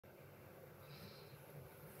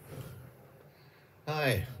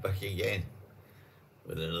Hi, back again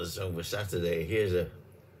with another song for Saturday. Here's a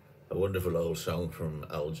wonderful old song from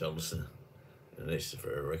Jolson, and it's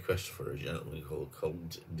for a request for a gentleman called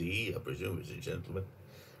Colt D. I presume it's a gentleman,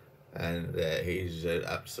 and he's an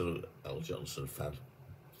absolute Jolson fan.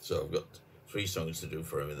 So I've got 3 songs to do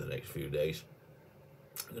for him in the next few days.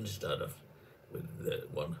 I'm going to start off with the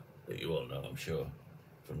one that you all know, I'm sure,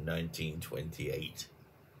 from 1928.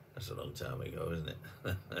 That's a long time ago, isn't it?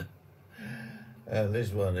 And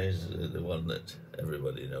this one is the one that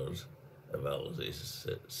everybody knows of Al's. It's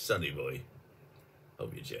Sonny Boy.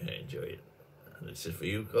 Hope you enjoy it. And it's for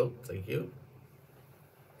you, Colt. Thank you.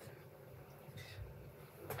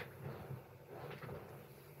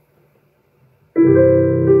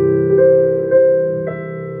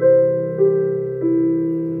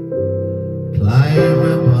 Climb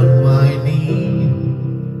upon my knee,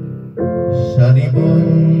 Sonny Boy.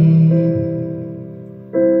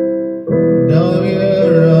 Though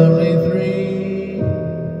you're only 3,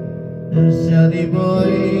 Sonny Boy,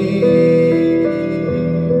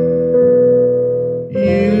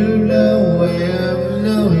 you know where I'm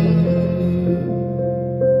going,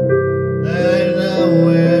 and now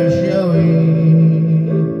we're showing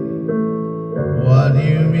what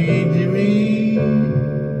you mean to me,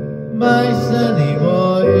 my Sonny Boy.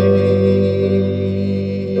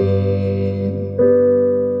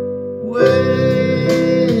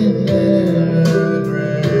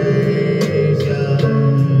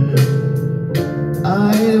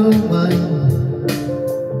 I don't mind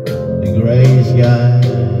the grey sky.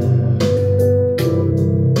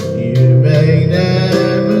 You make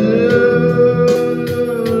them blue,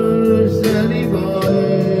 Sonny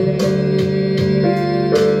Boy.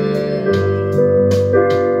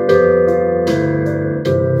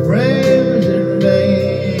 Friends and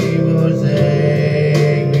neighbors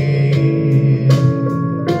forsake me.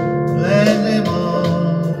 Let them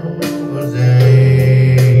all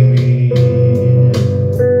forsake me.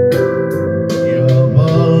 You'll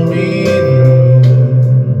pull me through,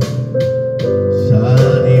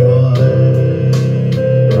 Sonny Boy.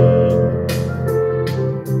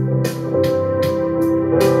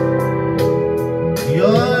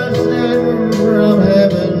 You're sent from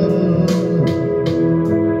heaven,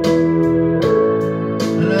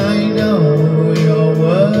 and I know your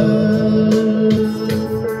worth.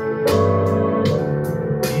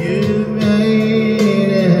 You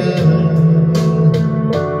made a heaven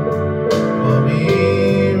for me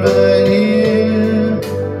right here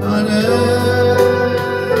on earth.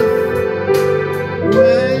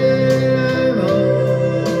 When I'm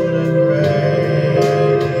old and gray,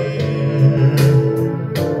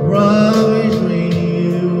 promise me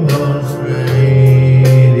you won't stray,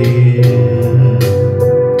 dear.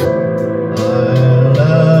 I'll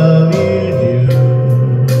love you too,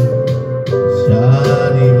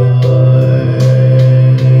 Sonny Boy.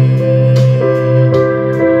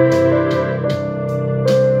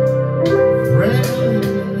 Friends,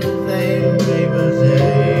 they may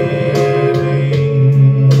forsake me.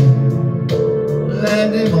 Let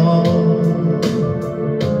them all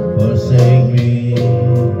forsake me.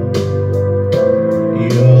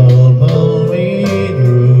 You'll pull me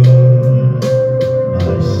through,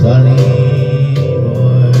 my Sonny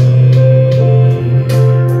Boy.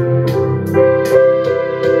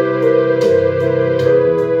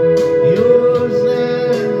 You're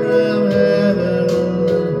sent from heaven,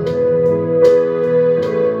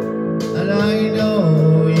 and I know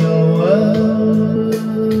your worth.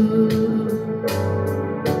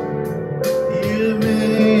 You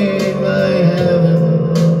made my heaven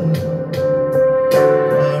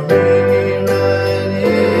for me right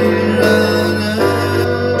here on earth.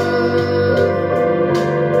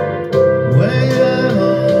 When I'm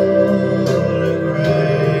old and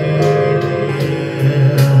gray,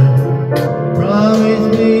 promise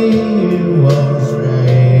me you won't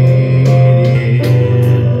stray,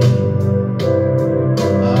 dear.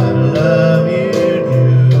 I love you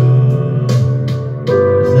too,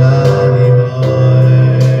 Sonny Boy.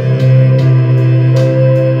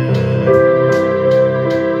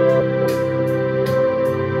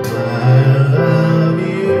 I love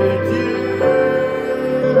you too,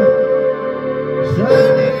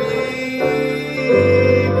 Sonny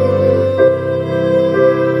Boy.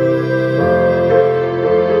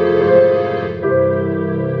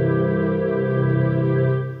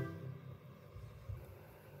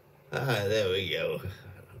 There we go.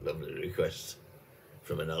 Lovely request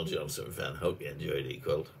from an Jolson fan. Hope you enjoyed it,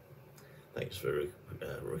 Colt. Thanks for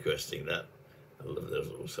requesting that. I love those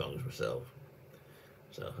little songs myself.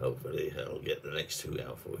 So hopefully I'll get the next 2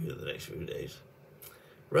 out for you in the next few days.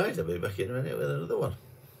 Right, I'll be back in a minute with another one.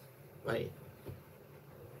 Bye.